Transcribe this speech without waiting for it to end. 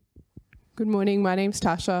Good morning. My name's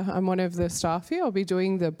Tasha. I'm one of the staff here. I'll be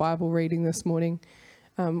doing the Bible reading this morning,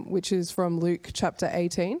 which is from Luke chapter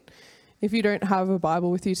 18. If you don't have a Bible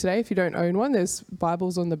with you today, if you don't own one, there's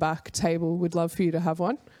Bibles on the back table. We'd love for you to have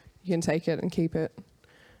one. You can take it and keep it.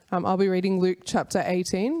 I'll be reading Luke chapter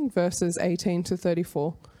 18, verses 18 to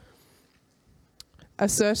 34. A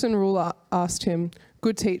certain ruler asked him,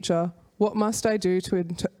 "Good teacher, what must I do to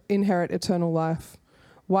inherit eternal life?"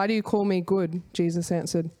 "Why do you call me good?" Jesus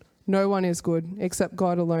answered. "No one is good except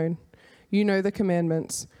God alone. You know the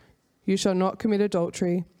commandments. You shall not commit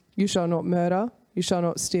adultery. You shall not murder. You shall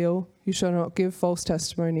not steal. You shall not give false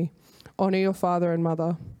testimony. Honor your father and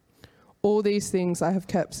mother." "All these things I have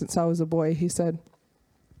kept since I was a boy," he said.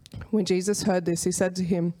 When Jesus heard this, he said to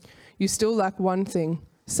him, "You still lack one thing.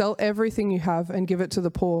 Sell everything you have and give it to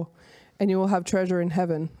the poor, and you will have treasure in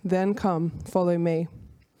heaven. Then come, follow me."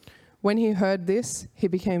 When he heard this, he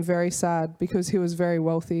became very sad because he was very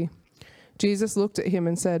wealthy. Jesus looked at him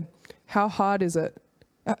and said, How hard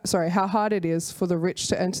it is for the rich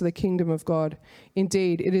to enter the kingdom of God.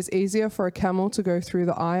 Indeed, it is easier for a camel to go through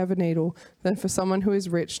the eye of a needle than for someone who is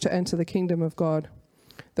rich to enter the kingdom of God."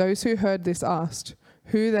 Those who heard this asked,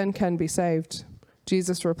 "Who then can be saved?"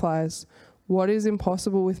 Jesus replies, "What is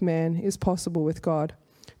impossible with man is possible with God."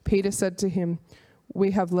 Peter said to him, "We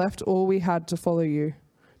have left all we had to follow you."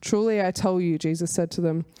 "Truly I tell you," Jesus said to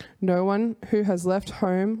them, "no one who has left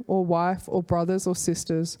home or wife or brothers or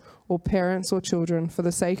sisters or parents or children for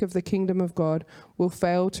the sake of the kingdom of God will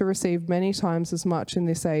fail to receive many times as much in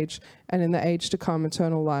this age and in the age to come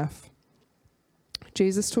eternal life."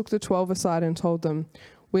 Jesus took the 12 aside and told them,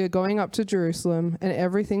 "We are going up to Jerusalem, and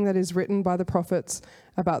everything that is written by the prophets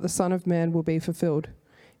about the Son of Man will be fulfilled.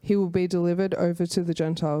 He will be delivered over to the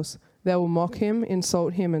Gentiles. They will mock him,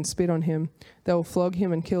 insult him, and spit on him. They will flog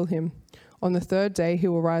him and kill him. On the third day he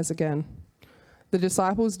will rise again." The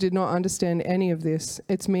disciples did not understand any of this.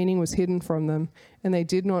 Its meaning was hidden from them, and they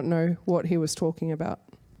did not know what he was talking about.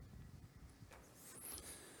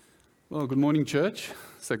 Well, good morning, church.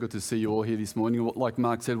 So good to see you all here this morning. Like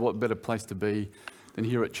Mark said, what better place to be than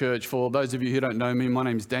here at church. For those of you who don't know me, my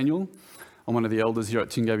name's Daniel. I'm one of the elders here at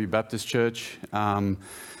Tingabi Baptist Church. And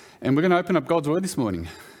we're going to open up God's Word this morning.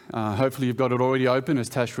 Hopefully you've got it already open, as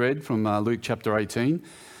Tash read from Luke chapter 18.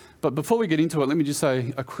 But before we get into it, let me just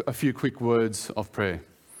say a few quick words of prayer.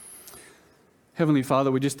 Heavenly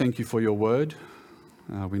Father, we just thank you for your Word.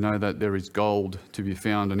 We know that there is gold to be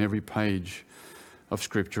found on every page of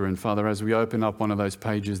Scripture. And Father, as we open up one of those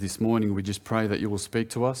pages this morning, we just pray that you will speak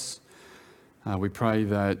to us. We pray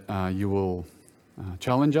that you will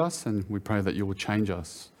challenge us, and we pray that you will change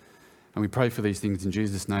us. And we pray for these things in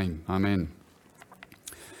Jesus' name. Amen.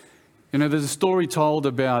 You know, there's a story told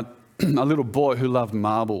about a little boy who loved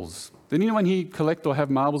marbles. Did anyone here collect or have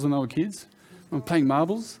marbles when they were kids? Playing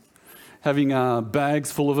marbles? Having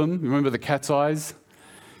bags full of them. Remember the cat's eyes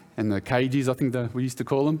and the cages, I think we used to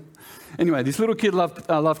call them? Anyway, this little kid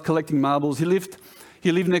loved collecting marbles. He lived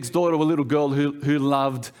next door to a little girl who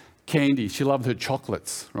loved candy. She loved her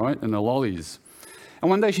chocolates, right, and her lollies. And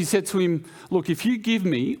one day she said to him, "Look, if you give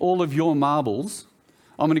me all of your marbles,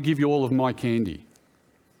 I'm going to give you all of my candy."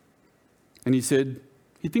 And he said,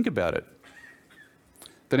 "You think about it."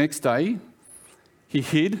 The next day, he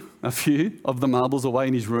hid a few of the marbles away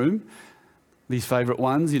in his room, these favourite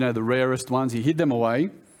ones, you know, the rarest ones. He hid them away,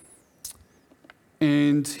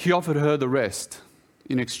 and he offered her the rest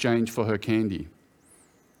in exchange for her candy.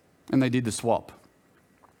 And they did the swap.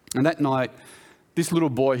 And that night, this little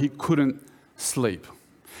boy, he couldn't sleep.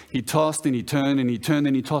 He tossed and he turned and he turned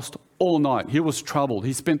and he tossed all night. He was troubled.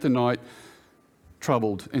 He spent the night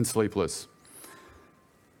troubled and sleepless.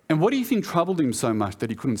 And what do you think troubled him so much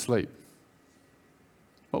that he couldn't sleep?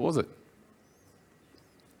 What was it?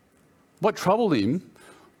 What troubled him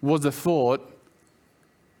was the thought,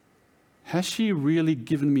 has she really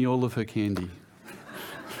given me all of her candy?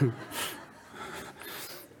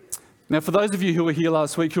 Now, for those of you who were here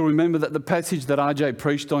last week, you'll remember that the passage that RJ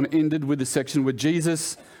preached on ended with the section where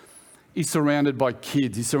Jesus is surrounded by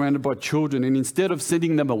kids, he's surrounded by children, and instead of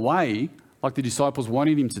sending them away, like the disciples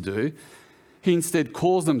wanted him to do, he instead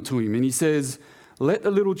calls them to him and he says, "Let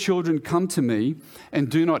the little children come to me and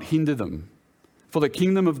do not hinder them, for the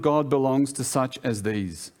kingdom of God belongs to such as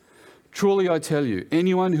these. Truly I tell you,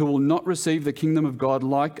 anyone who will not receive the kingdom of God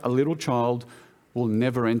like a little child will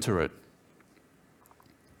never enter it."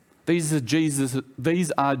 These are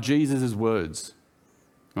Jesus' words,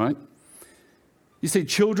 right? You see,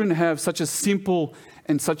 children have such a simple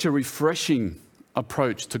and such a refreshing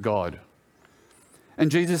approach to God.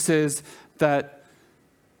 And Jesus says that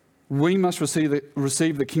we must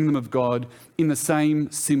receive the kingdom of God in the same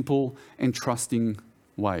simple and trusting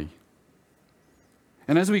way.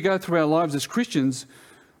 And as we go through our lives as Christians,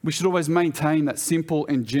 we should always maintain that simple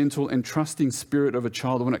and gentle and trusting spirit of a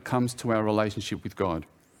child when it comes to our relationship with God.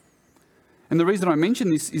 And the reason I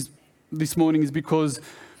mention this morning is because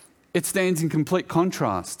it stands in complete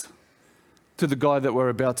contrast to the guy that we're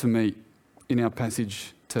about to meet in our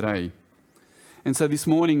passage today. And so this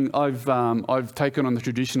morning I've taken on the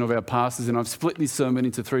tradition of our pastors and I've split this sermon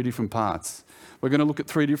into 3 different parts. We're going to look at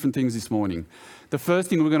 3 different things this morning. The first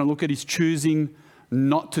thing we're going to look at is choosing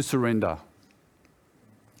not to surrender.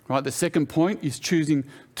 Right? The second point is choosing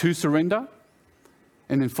to surrender.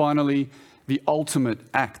 And then finally, the ultimate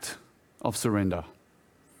act of surrender.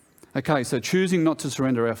 Okay, so choosing not to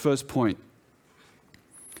surrender, our first point.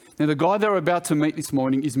 Now, the guy that we're about to meet this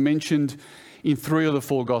morning is mentioned in 3 of the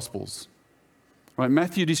 4 Gospels. Right?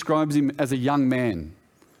 Matthew describes him as a young man.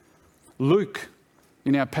 Luke,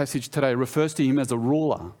 in our passage today, refers to him as a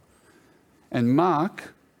ruler. And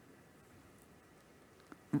Mark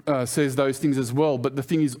says those things as well. But the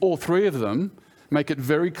thing is, all 3 of them make it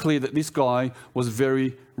very clear that this guy was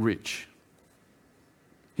very rich.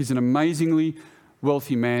 He's an amazingly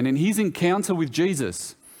wealthy man. And his encounter with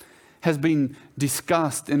Jesus has been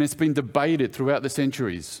discussed and it's been debated throughout the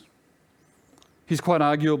centuries. He's quite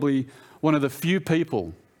arguably one of the few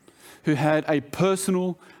people who had a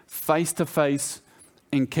personal, face-to-face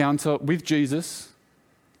encounter with Jesus,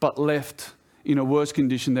 but left in a worse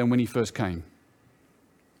condition than when he first came.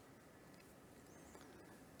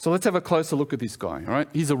 So let's have a closer look at this guy, all right?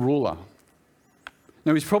 He's a ruler.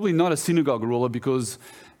 Now, he's probably not a synagogue ruler because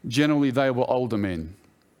generally they were older men.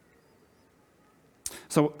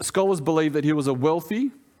 So scholars believe that he was a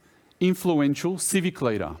wealthy, influential civic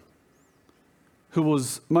leader who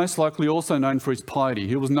was most likely also known for his piety.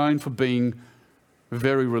 He was known for being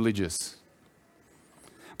very religious.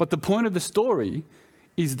 But the point of the story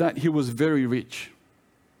is that he was very rich.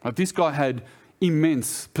 Like, this guy had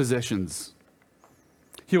immense possessions.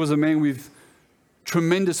 He was a man with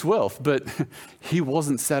tremendous wealth, but he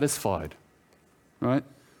wasn't satisfied, right?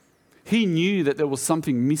 He knew that there was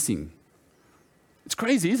something missing. It's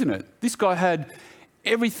crazy, isn't it? This guy had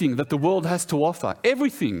everything that the world has to offer,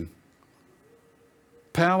 everything.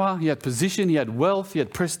 Power, he had position, he had wealth, he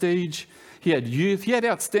had prestige, he had youth, he had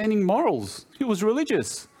outstanding morals. He was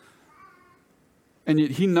religious. And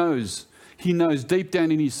yet he knows deep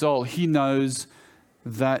down in his soul, he knows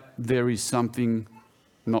that there is something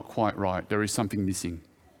not quite right. There is something missing.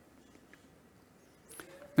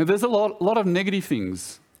 Now, there's a lot of negative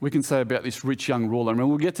things we can say about this rich young ruler. I mean,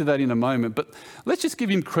 we'll get to that in a moment, but let's just give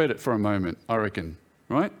him credit for a moment, I reckon,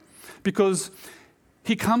 right? Because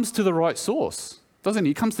he comes to the right source, doesn't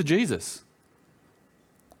he? He comes to Jesus,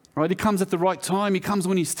 right? He comes at the right time. He comes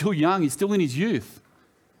when he's still young. He's still in his youth.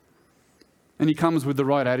 And he comes with the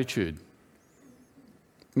right attitude.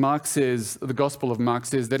 Mark says, the Gospel of Mark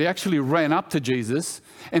says that he actually ran up to Jesus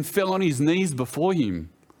and fell on his knees before him.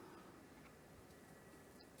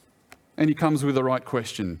 And he comes with the right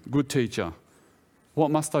question. Good teacher,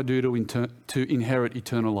 what must I do to inherit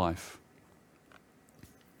eternal life?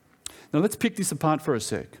 Now let's pick this apart for a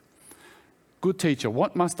sec. Good teacher,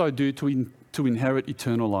 what must I do to inherit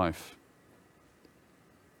eternal life?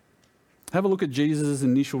 Have a look at Jesus'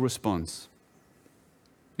 initial response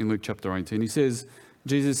in Luke chapter 18.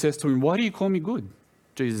 Jesus says to him, "Why do you call me good?"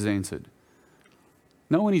 Jesus answered,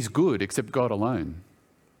 "No one is good except God alone."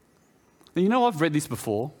 Now, I've read this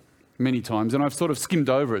before many times and I've sort of skimmed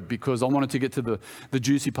over it because I wanted to get to the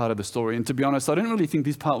juicy part of the story. And to be honest, I didn't really think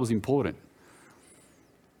this part was important.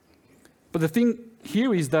 But the thing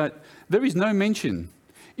here is that there is no mention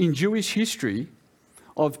in Jewish history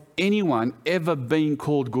of anyone ever being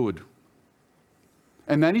called good.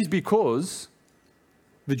 And that is because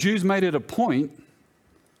the Jews made it a point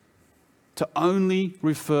to only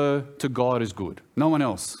refer to God as good, no one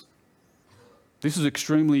else. This is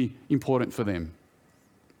extremely important for them.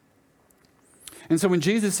 And so when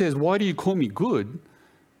Jesus says, "Why do you call me good?"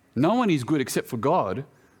 No one is good except for God,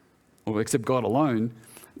 or except God alone.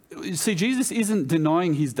 You see, Jesus isn't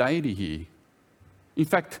denying his deity here. In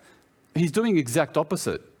fact, he's doing the exact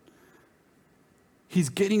opposite. He's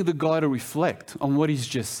getting the guy to reflect on what he's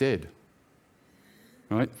just said.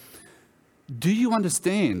 Right? Do you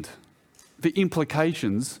understand the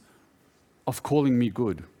implications of calling me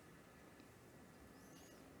good?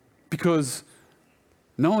 Because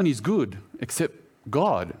no one is good except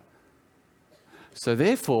God. So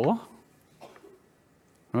therefore,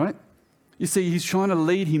 right? You see, he's trying to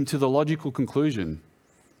lead him to the logical conclusion.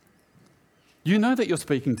 You know that you're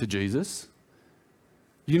speaking to Jesus.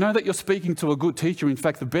 You know that you're speaking to a good teacher, in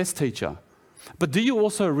fact, the best teacher. But do you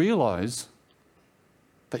also realize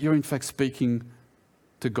that you're in fact speaking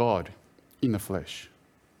to God? in the flesh.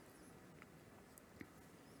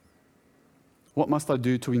 What must I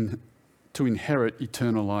do to inherit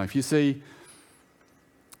eternal life? You see,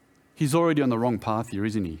 he's already on the wrong path here,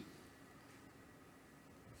 isn't he?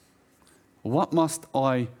 What must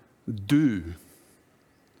I do?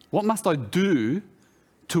 What must I do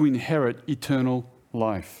to inherit eternal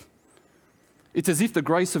life? It's as if the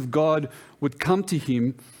grace of God would come to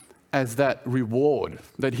him as that reward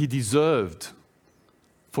that he deserved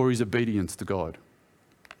for his obedience to God.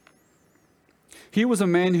 He was a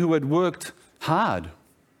man who had worked hard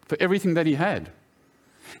for everything that he had.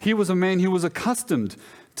 He was a man who was accustomed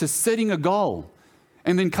to setting a goal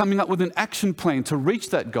and then coming up with an action plan to reach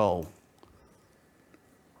that goal.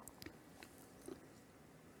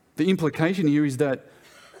 The implication here is that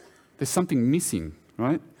there's something missing,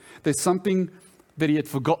 right? There's something that he had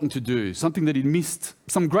forgotten to do, something that he missed,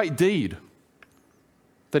 some great deed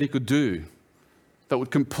that he could do that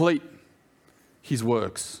would complete his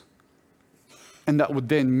works and that would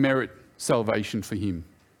then merit salvation for him.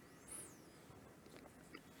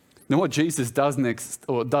 Now, what Jesus does next,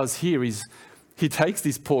 or does here, is he takes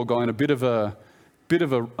this poor guy on a bit of a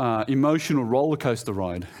emotional roller coaster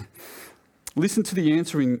ride. Listen to his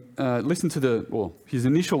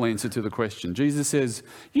initial answer to the question. Jesus says,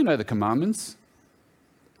 "You know the commandments.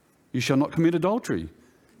 You shall not commit adultery.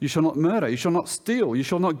 You shall not murder. You shall not steal. You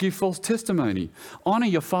shall not give false testimony. Honor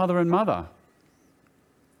your father and mother."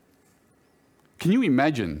 Can you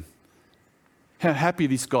imagine how happy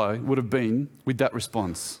this guy would have been with that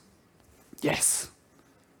response? Yes,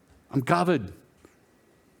 I'm covered.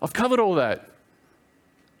 I've covered all that.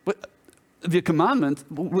 But the commandment,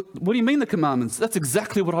 what do you mean the commandments? That's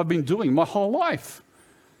exactly what I've been doing my whole life.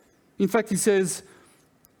 In fact, he says,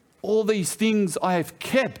 all these things I have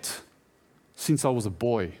kept since I was a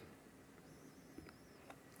boy.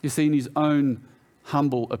 You see, in his own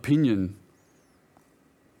humble opinion,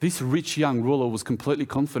 this rich young ruler was completely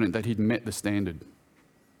confident that he'd met the standard.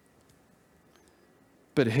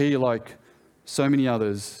 But he, like so many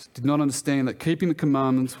others, did not understand that keeping the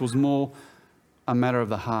commandments was more a matter of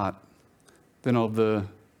the heart than of the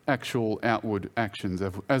actual outward actions,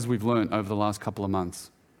 as we've learned over the last couple of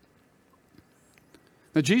months.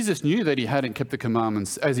 Now, Jesus knew that he hadn't kept the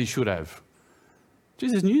commandments as he should have.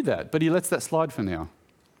 Jesus knew that, but he lets that slide for now.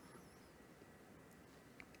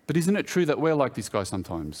 But isn't it true that we're like this guy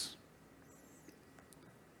sometimes?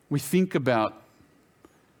 We think about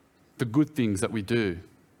the good things that we do,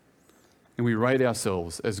 and we rate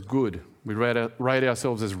ourselves as good. We rate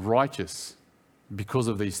ourselves as righteous because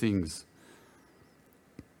of these things.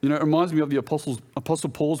 You know, it reminds me of the Apostle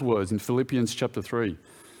Paul's words in Philippians chapter 3,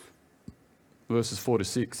 verses 4 to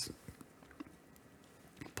 6.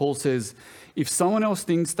 Paul says, "If someone else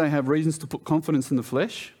thinks they have reasons to put confidence in the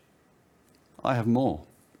flesh, I have more.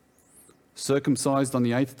 Circumcised on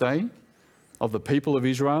the 8th day, of the people of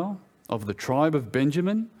Israel, of the tribe of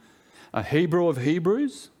Benjamin, a Hebrew of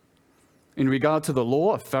Hebrews, in regard to the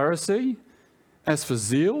law, a Pharisee, as for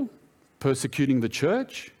zeal, persecuting the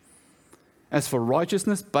church, as for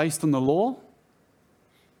righteousness based on the law,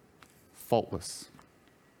 faultless."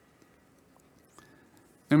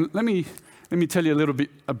 And let me tell you a little bit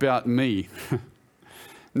about me.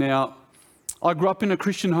 Now, I grew up in a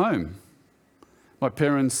Christian home. My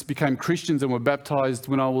parents became Christians and were baptized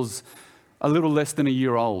when I was a little less than a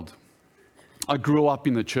year old. I grew up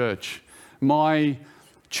in the church. My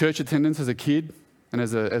church attendance as a kid and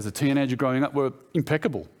as a teenager growing up were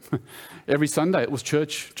impeccable. Every Sunday it was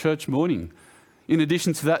church morning. In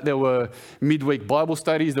addition to that, there were midweek Bible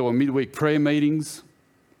studies, there were midweek prayer meetings.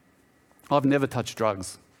 I've never touched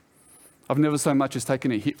drugs. I've never so much as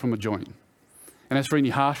taken a hit from a joint. And as for any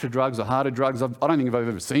harsher drugs or harder drugs, I don't think I've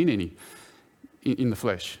ever seen any in the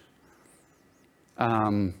flesh.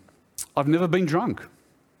 I've never been drunk.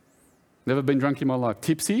 Never been drunk in my life.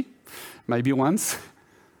 Tipsy, maybe once,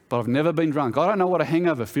 but I've never been drunk. I don't know what a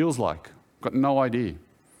hangover feels like. Got no idea.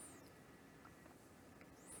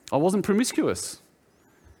 I wasn't promiscuous.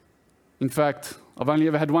 In fact, I've only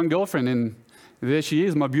ever had one girlfriend, and there she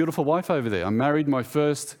is, my beautiful wife over there. I married my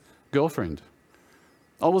first girlfriend.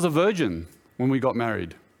 I was a virgin when we got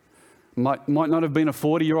married. Might not have been a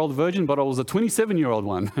 40-year-old virgin, but I was a 27-year-old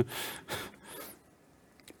one.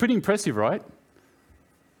 Pretty impressive, right?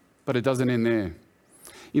 But it doesn't end there.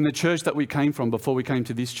 In the church that we came from before we came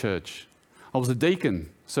to this church, I was a deacon,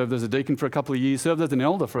 served as a deacon for a couple of years, served as an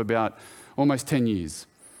elder for about almost 10 years.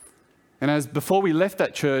 And before we left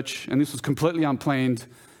that church, and this was completely unplanned,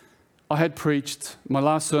 I had preached my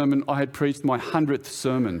last sermon, I had preached my 100th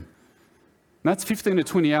sermon. And that's 15 to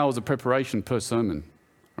 20 hours of preparation per sermon,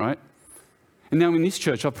 right? And now in this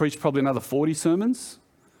church, I've preached probably another 40 sermons.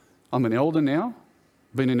 I'm an elder now,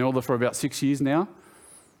 been an elder for about 6 years now.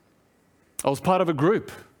 I was part of a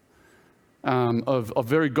group of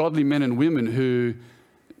very godly men and women who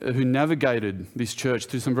navigated this church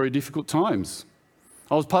through some very difficult times.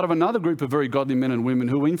 I was part of another group of very godly men and women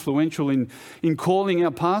who were influential in calling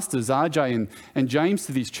our pastors, RJ and James,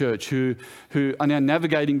 to this church, who are now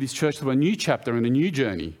navigating this church through a new chapter and a new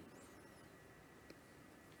journey.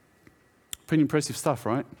 Pretty impressive stuff,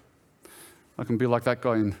 right? I can be like that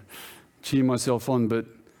guy and cheer myself on, but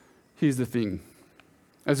here's the thing.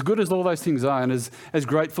 As good as all those things are, and as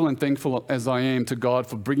grateful and thankful as I am to God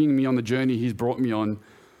for bringing me on the journey He's brought me on,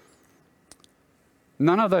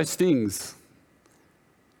 none of those things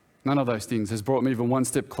has brought me even one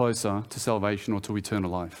step closer to salvation or to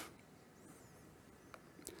eternal life.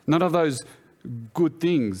 None of those good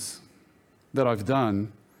things that I've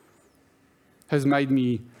done has made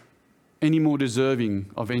me any more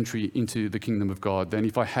deserving of entry into the kingdom of God than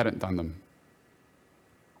if I hadn't done them.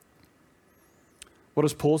 What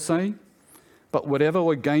does Paul say? But whatever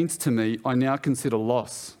were gains to me, I now consider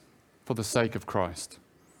loss for the sake of Christ.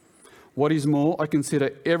 What is more, I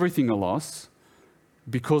consider everything a loss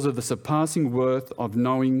because of the surpassing worth of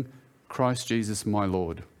knowing Christ Jesus my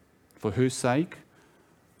Lord, for whose sake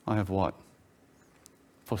I have what?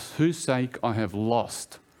 For whose sake I have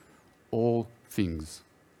lost all things.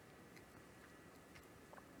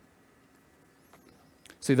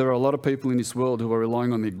 See, there are a lot of people in this world who are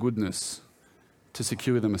relying on their goodness to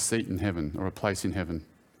secure them a seat in heaven or a place in heaven.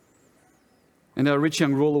 And our rich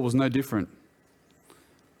young ruler was no different.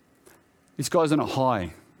 This guy's on a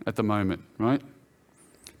high at the moment, right?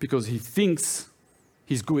 Because he thinks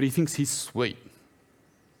he's good, he thinks he's sweet.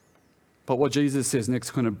 But what Jesus says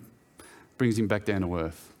next kind of brings him back down to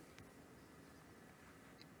earth.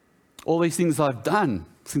 All these things I've done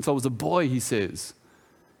since I was a boy, he says.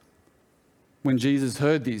 When Jesus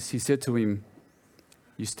heard this, he said to him,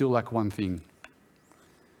 you still lack one thing.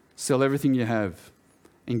 Sell everything you have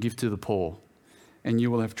and give to the poor, and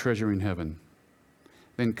you will have treasure in heaven.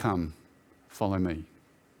 Then come, follow me.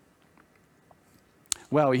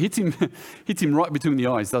 Wow, he hits him right between the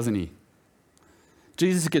eyes, doesn't he?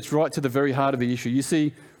 Jesus gets right to the very heart of the issue. You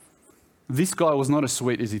see, this guy was not as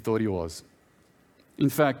sweet as he thought he was. In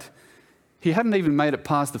fact, he hadn't even made it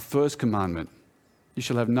past the first commandment. You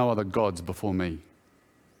shall have no other gods before me.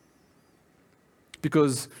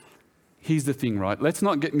 Because here's the thing, right? Let's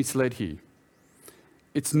not get misled here.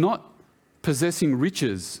 It's not possessing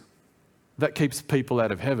riches that keeps people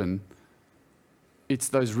out of heaven. It's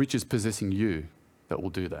those riches possessing you that will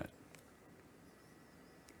do that.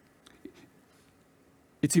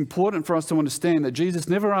 It's important for us to understand that Jesus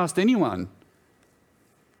never asked anyone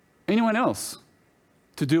else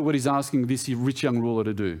to do what he's asking this rich young ruler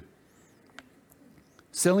to do.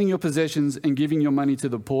 Selling your possessions and giving your money to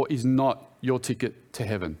the poor is not your ticket to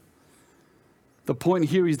heaven. The point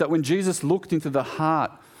here is that when Jesus looked into the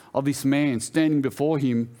heart of this man standing before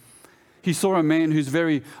him, he saw a man whose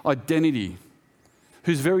very identity,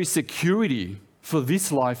 whose very security for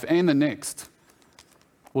this life and the next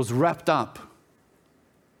was wrapped up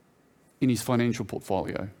in his financial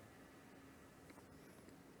portfolio.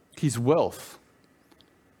 His wealth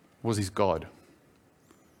was his God.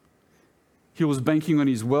 He was banking on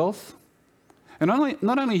his wealth, and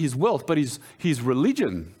not only his wealth, but his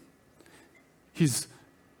religion, his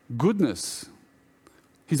goodness,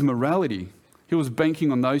 his morality. He was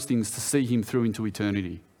banking on those things to see him through into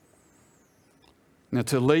eternity. Now,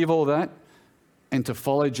 to leave all that and to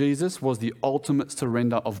follow Jesus was the ultimate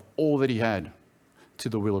surrender of all that he had to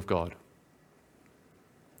the will of God.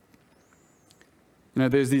 You know,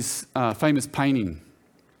 there's this famous painting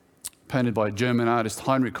painted by German artist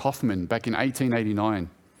Heinrich Hoffmann back in 1889.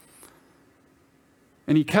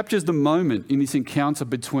 And he captures the moment in this encounter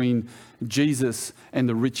between Jesus and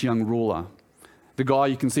the rich young ruler. The guy,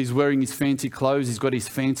 you can see, is wearing his fancy clothes, he's got his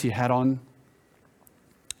fancy hat on.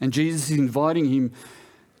 And Jesus is inviting him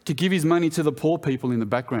to give his money to the poor people in the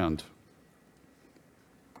background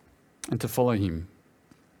and to follow him.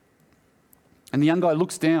 And the young guy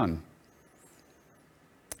looks down.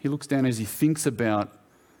 He looks down as he thinks about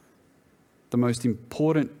the most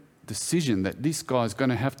important decision that this guy's going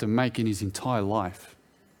to have to make in his entire life.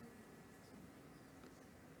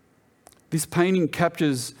 This painting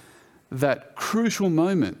captures that crucial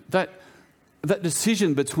moment, that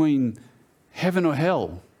decision between heaven or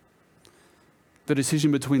hell, the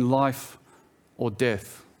decision between life or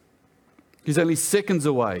death. He's only seconds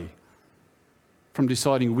away from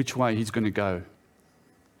deciding which way he's going to go.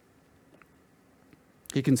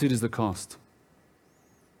 He considers the cost.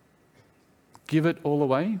 Give it all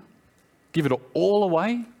away? Give it all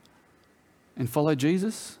away and follow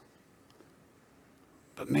Jesus?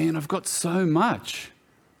 But man, I've got so much.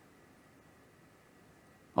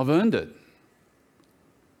 I've earned it.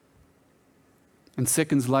 And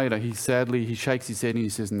seconds later, he shakes his head and he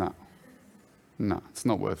says, no, it's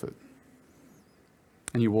not worth it.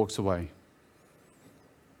 And he walks away.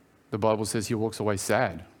 The Bible says he walks away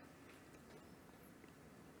sad.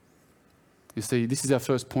 You see, this is our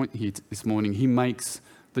first point here this morning. He makes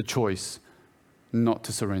the choice not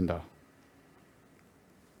to surrender.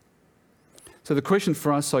 So the question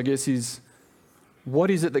for us, I guess, is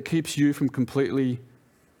what is it that keeps you from completely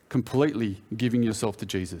giving yourself to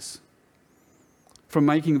Jesus? From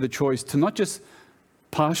making the choice to not just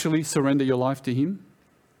partially surrender your life to him,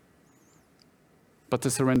 but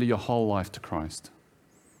to surrender your whole life to Christ.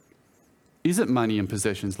 Is it money and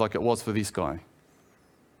possessions like it was for this guy?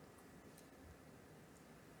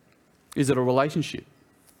 Is it a relationship?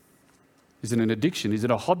 Is it an addiction? Is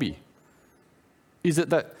it a hobby? Is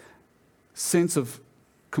it that sense of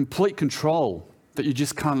complete control that you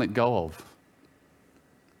just can't let go of?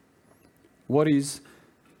 What is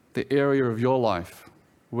the area of your life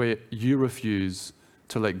where you refuse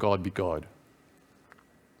to let God be God?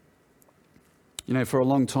 You know, for a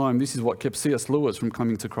long time, this is what kept C.S. Lewis from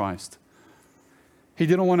coming to Christ. He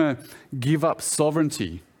didn't want to give up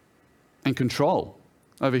sovereignty and control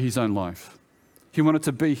over his own life. He wanted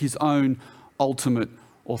to be his own ultimate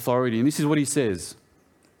authority. And this is what he says.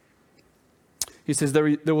 He says,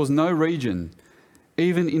 there was no region,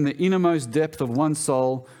 even in the innermost depth of one's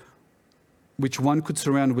soul, which one could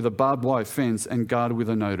surround with a barbed wire fence and guard with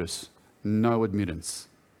a notice. No admittance.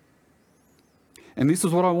 And this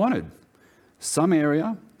is what I wanted. Some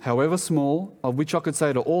area, however small, of which I could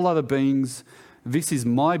say to all other beings, this is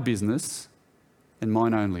my business and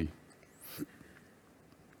mine only.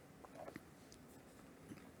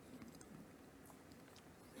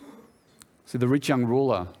 See, the rich young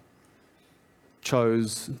ruler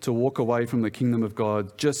chose to walk away from the kingdom of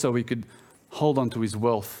God just so he could hold on to his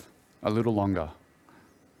wealth a little longer.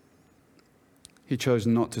 He chose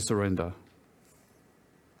not to surrender.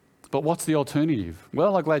 But what's the alternative?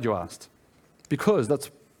 Well, I'm glad you asked, because that's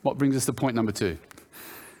what brings us to point number 2.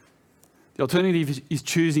 The alternative is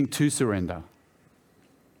choosing to surrender.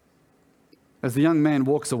 As the young man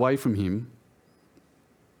walks away from him,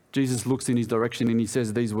 Jesus looks in his direction and he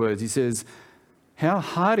says these words. He says, how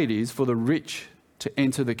hard it is for the rich to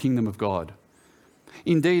enter the kingdom of God.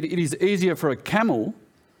 Indeed, it is easier for a camel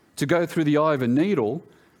to go through the eye of a needle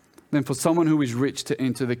than for someone who is rich to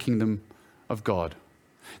enter the kingdom of God.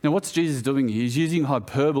 Now, what's Jesus doing here? He's using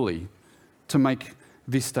hyperbole to make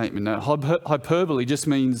this statement. Now, hyperbole just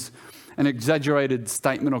means an exaggerated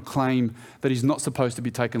statement or claim that is not supposed to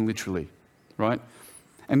be taken literally, right?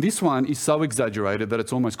 And this one is so exaggerated that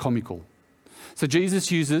it's almost comical. So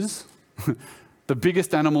Jesus uses the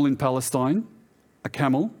biggest animal in Palestine, a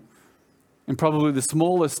camel, and probably the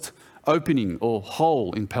smallest opening or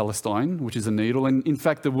hole in Palestine, which is a needle. And in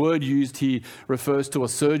fact, the word used here refers to a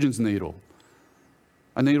surgeon's needle,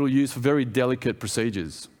 a needle used for very delicate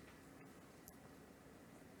procedures.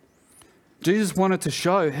 Jesus wanted to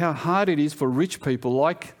show how hard it is for rich people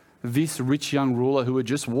like this rich young ruler who had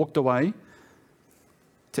just walked away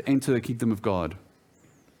to enter the kingdom of God.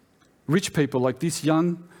 Rich people like this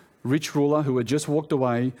young rich ruler who had just walked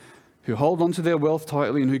away, who hold on to their wealth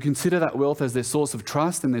tightly and who consider that wealth as their source of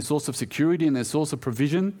trust and their source of security and their source of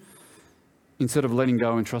provision, instead of letting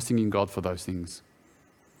go and trusting in God for those things.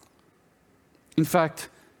 In fact,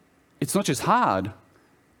 it's not just hard,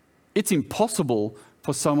 it's impossible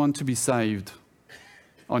for someone to be saved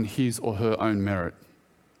on his or her own merit.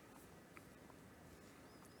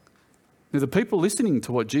 Now, the people listening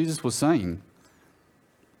to what Jesus was saying,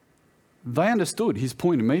 they understood his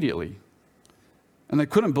point immediately. And they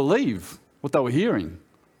couldn't believe what they were hearing.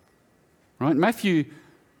 Right? Matthew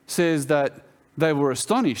says that they were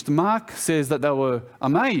astonished. Mark says that they were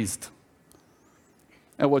amazed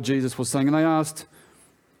at what Jesus was saying. And they asked,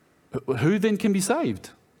 who then can be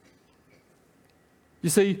saved? You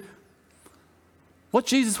see, what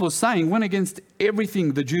Jesus was saying went against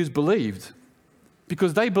everything the Jews believed,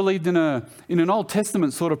 because they believed in an Old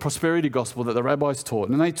Testament sort of prosperity gospel that the rabbis taught.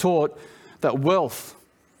 And they taught that wealth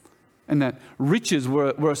and that riches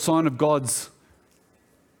were a sign of God's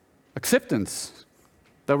acceptance.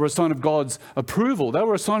 They were a sign of God's approval. They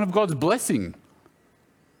were a sign of God's blessing.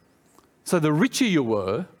 So the richer you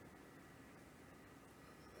were,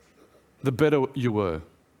 the better you were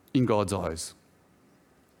in God's eyes.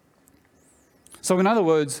 So in other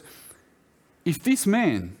words, if this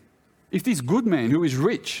good man who is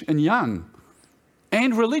rich and young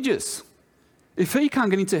and religious, if he can't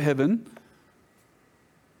get into heaven,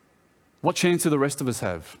 what chance do the rest of us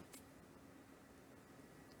have?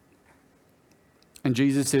 And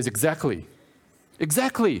Jesus says, exactly.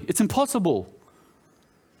 Exactly. It's impossible.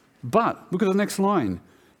 But look at the next line.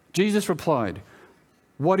 Jesus replied,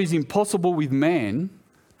 what is impossible with man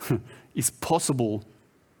is possible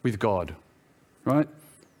with God, right?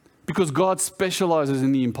 Because God specializes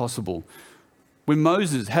in the impossible. When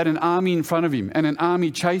Moses had an army in front of him and an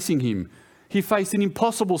army chasing him, he faced an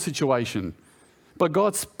impossible situation. But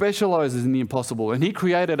God specializes in the impossible, and he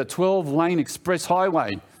created a 12-lane express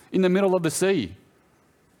highway in the middle of the sea,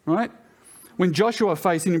 right? When Joshua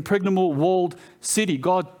faced an impregnable walled city,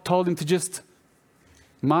 God told him to just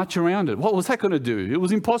march around it. What was that going to do? It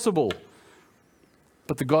was impossible.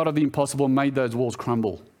 But the God of the impossible made those walls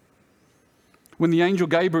crumble. When the angel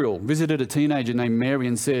Gabriel visited a teenager named Mary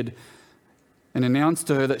and announced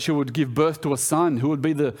to her that she would give birth to a son who would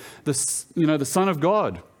be the Son of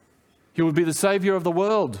God. He would be the Savior of the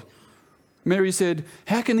world. Mary said,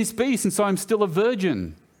 how can this be since I'm still a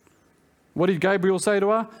virgin? What did Gabriel say to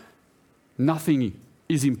her? Nothing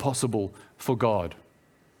is impossible for God,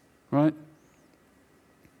 right?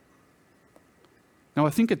 Now, I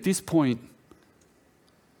think at this point,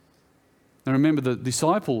 now remember the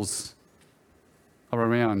disciples are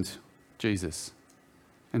around Jesus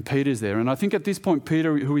and Peter's there. And I think at this point,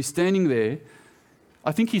 Peter, who is standing there,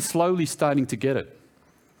 I think he's slowly starting to get it.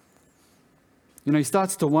 You know, he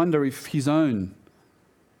starts to wonder if his own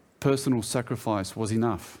personal sacrifice was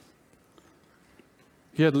enough.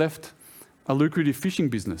 He had left a lucrative fishing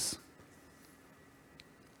business.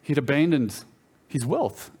 He'd abandoned his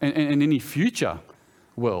wealth and any future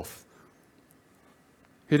wealth.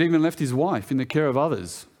 He'd even left his wife in the care of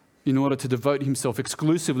others in order to devote himself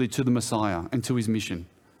exclusively to the Messiah and to his mission.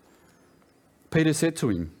 Peter said to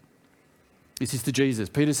him, this is to Jesus,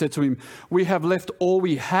 Peter said to him, we have left all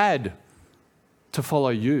we had to follow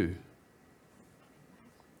you.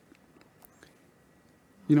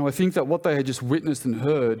 You know, I think that what they had just witnessed and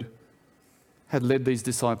heard had led these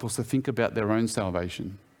disciples to think about their own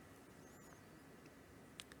salvation.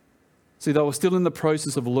 See, they were still in the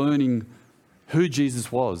process of learning who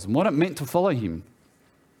Jesus was and what it meant to follow him.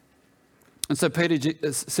 And so Peter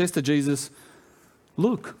says to Jesus,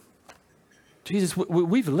 look, Jesus,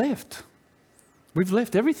 we've left. We've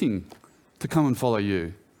left everything to come and follow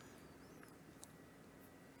you.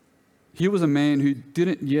 Here was a man who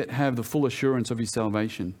didn't yet have the full assurance of his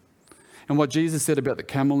salvation. And what Jesus said about the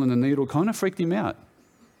camel and the needle kind of freaked him out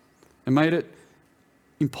and made it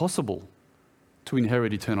impossible to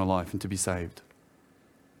inherit eternal life and to be saved.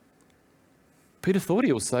 Peter thought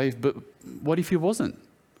he was saved, but what if he wasn't?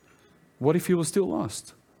 What if he was still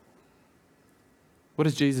lost? What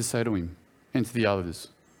does Jesus say to him and to the others?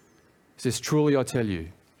 He says, truly I tell you,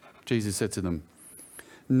 Jesus said to them,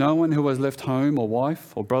 no one who has left home or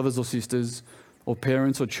wife or brothers or sisters or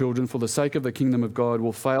parents or children for the sake of the kingdom of God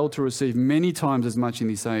will fail to receive many times as much in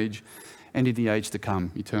this age and in the age to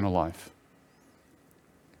come, eternal life.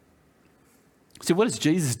 See, what does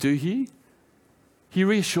Jesus do here? He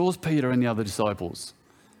reassures Peter and the other disciples.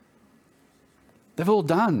 They've all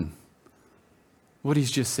done what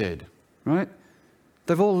he's just said, right?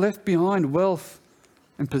 They've all left behind wealth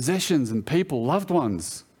and possessions and people, loved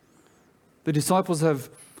ones. The disciples have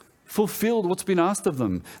fulfilled what's been asked of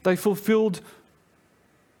them. They fulfilled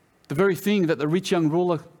the very thing that the rich young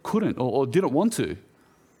ruler couldn't or didn't want to.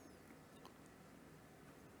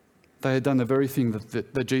 They had done the very thing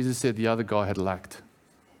that Jesus said the other guy had lacked.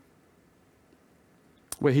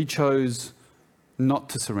 Where he chose not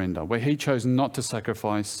to surrender, where he chose not to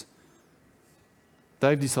sacrifice,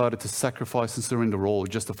 they've decided to sacrifice and surrender all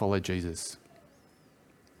just to follow Jesus.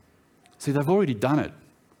 See, they've already done it.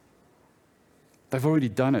 They've already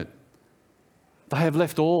done it. They have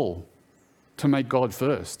left all to make God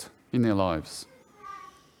first in their lives,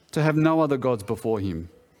 to have no other gods before him.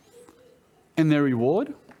 And their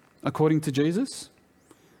reward, according to Jesus,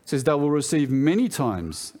 says they will receive many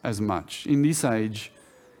times as much in this age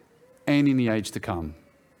and in the age to come.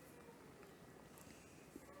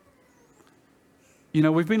 You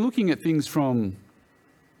know, we've been looking at things from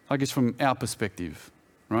our perspective,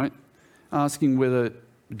 right? Asking whether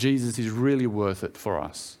Jesus is really worth it for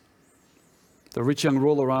us. The rich young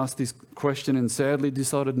ruler asked this question and sadly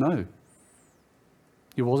decided no.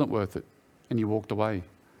 He wasn't worth it, and he walked away.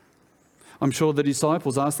 I'm sure the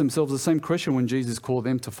disciples asked themselves the same question when Jesus called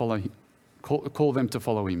them to follow him.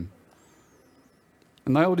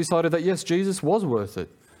 And they all decided that yes, Jesus was worth it.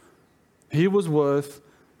 He was worth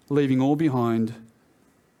leaving all behind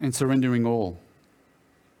and surrendering all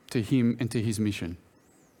to him and to his mission.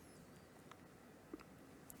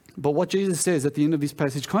 But what Jesus says at the end of this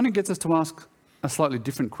passage kind of gets us to ask a slightly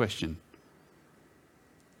different question.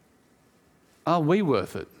 Are we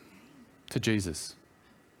worth it? to Jesus?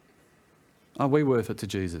 Are we worth it to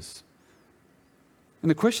Jesus?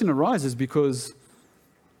 And the question arises because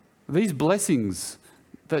these blessings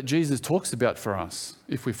that Jesus talks about for us,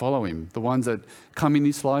 if we follow him, the ones that come in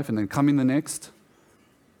this life and then come in the next,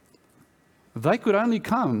 they could only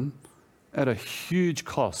come at a huge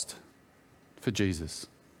cost for Jesus.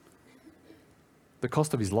 The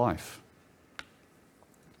cost of his life.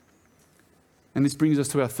 And this brings us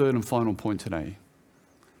to our third and final point today.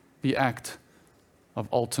 The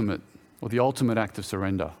ultimate act of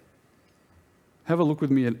surrender. Have a look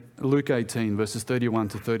with me at Luke 18, verses 31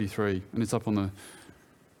 to 33, and it's up on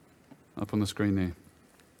the screen there.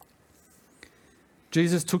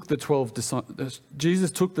 Jesus took the 12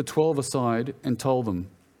 aside and told them,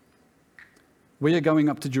 "We are going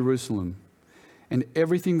up to Jerusalem, and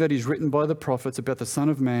everything that is written by the prophets about the Son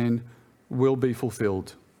of Man will be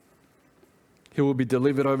fulfilled. He will be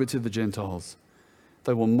delivered over to the Gentiles.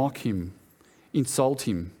 They will mock him, insult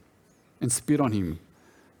him, and spit on him.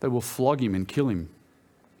 They will flog him and kill him.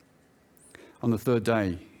 On the third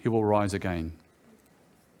day, he will rise again."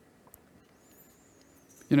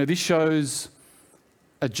 You know, this shows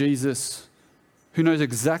a Jesus who knows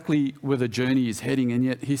exactly where the journey is heading, and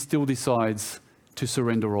yet he still decides to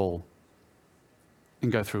surrender all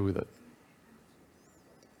and go through with it.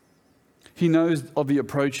 He knows of the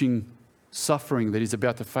approaching suffering that he's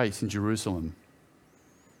about to face in Jerusalem.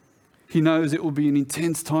 He knows it will be an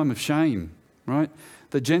intense time of shame, right?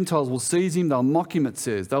 The Gentiles will seize him, they'll mock him, it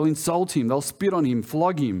says. They'll insult him, they'll spit on him,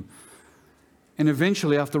 flog him. And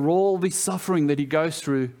eventually, after all this suffering that he goes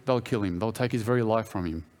through, they'll kill him. They'll take his very life from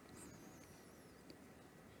him.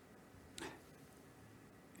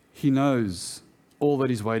 He knows all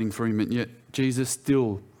that is waiting for him, and yet Jesus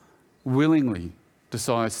still willingly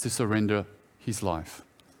decides to surrender his life.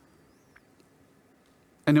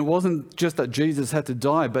 And it wasn't just that Jesus had to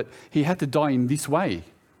die, but he had to die in this way,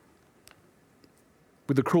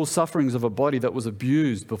 with the cruel sufferings of a body that was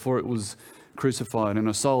abused before it was crucified and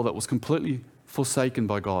a soul that was completely forsaken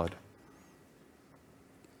by God.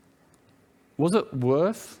 Was it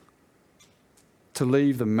worth to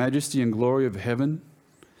leave the majesty and glory of heaven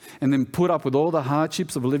and then put up with all the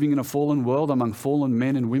hardships of living in a fallen world among fallen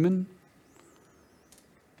men and women?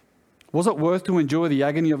 Was it worth to endure the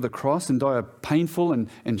agony of the cross and die a painful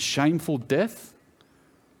and shameful death?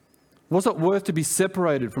 Was it worth to be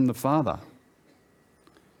separated from the Father?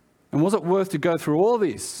 And was it worth to go through all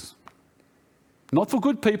this? Not for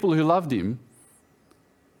good people who loved him,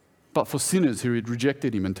 but for sinners who had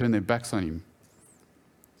rejected him and turned their backs on him.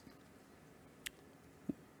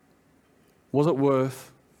 Was it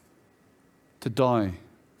worth to die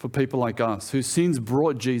for people like us, whose sins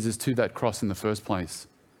brought Jesus to that cross in the first place?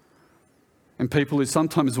 And people who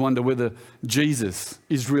sometimes wonder whether Jesus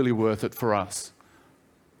is really worth it for us.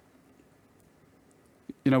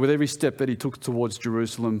 You know, with every step that he took towards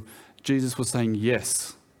Jerusalem, Jesus was saying,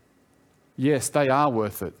 yes. Yes, they are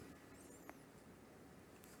worth it.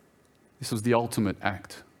 This was the ultimate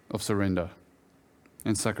act of surrender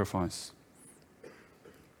and sacrifice.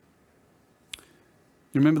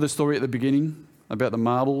 You remember the story at the beginning about the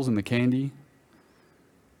marbles and the candy?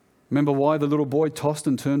 Remember why the little boy tossed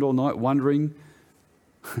and turned all night wondering,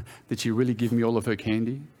 did she really give me all of her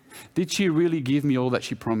candy? Did she really give me all that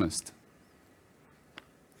she promised?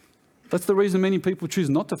 That's the reason many people choose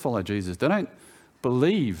not to follow Jesus. They don't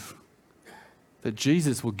believe that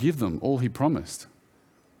Jesus will give them all he promised.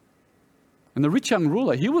 And the rich young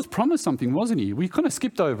ruler, he was promised something, wasn't he? We kind of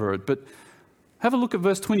skipped over it, but have a look at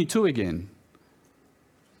verse 22 again.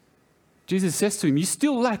 Jesus says to him, you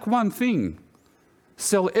still lack one thing.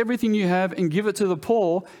 Sell everything you have and give it to the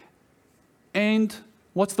poor. And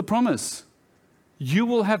what's the promise? You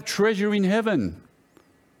will have treasure in heaven.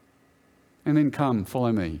 And then come,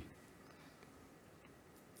 follow me.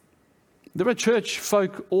 There are church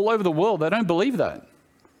folk all over the world that don't believe that.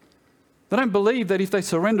 They don't believe that if they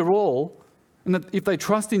surrender all and that if they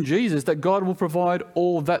trust in Jesus, that God will provide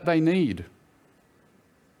all that they need.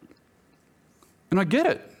 And I get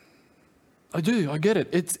it. I get it.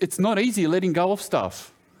 It's not easy letting go of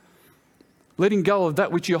stuff. Letting go of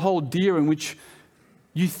that which you hold dear and which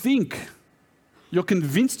you think, you're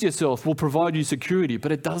convinced yourself will provide you security,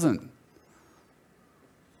 but it doesn't. And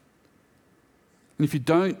if you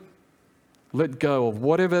don't let go of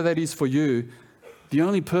whatever that is for you, the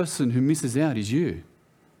only person who misses out is you.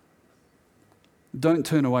 Don't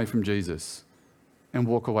turn away from Jesus and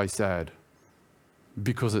walk away sad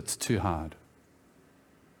because it's too hard.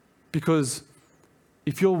 Because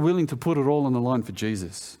if you're willing to put it all on the line for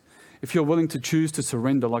Jesus, if you're willing to choose to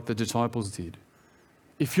surrender like the disciples did,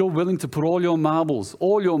 if you're willing to put all your marbles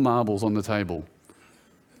on the table,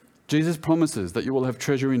 Jesus promises that you will have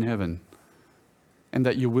treasure in heaven and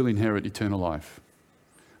that you will inherit eternal life.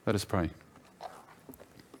 Let us pray.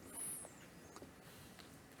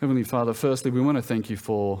 Heavenly Father, firstly, we want to thank you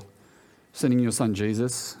for sending your Son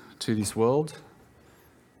Jesus to this world.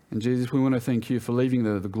 And Jesus, we want to thank you for leaving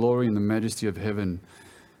the glory and the majesty of heaven,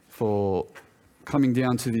 for coming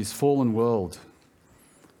down to this fallen world,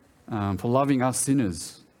 for loving us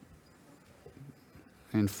sinners,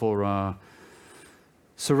 and for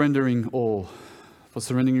surrendering all, for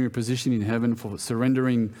surrendering your position in heaven, for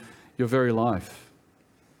surrendering your very life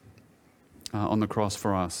on the cross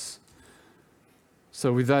for us.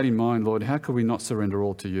 So with that in mind, Lord, how could we not surrender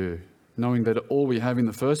all to you, knowing that all we have in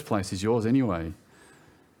the first place is yours anyway?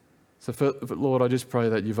 So Lord, I just pray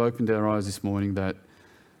that you've opened our eyes this morning, that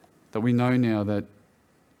we know now that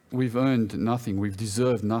we've earned nothing, we've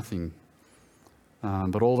deserved nothing.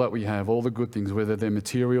 But all that we have, all the good things, whether they're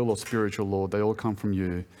material or spiritual, Lord, they all come from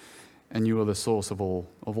you. And you are the source of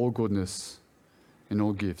all goodness and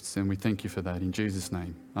all gifts. And we thank you for that. In Jesus'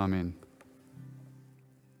 name, amen.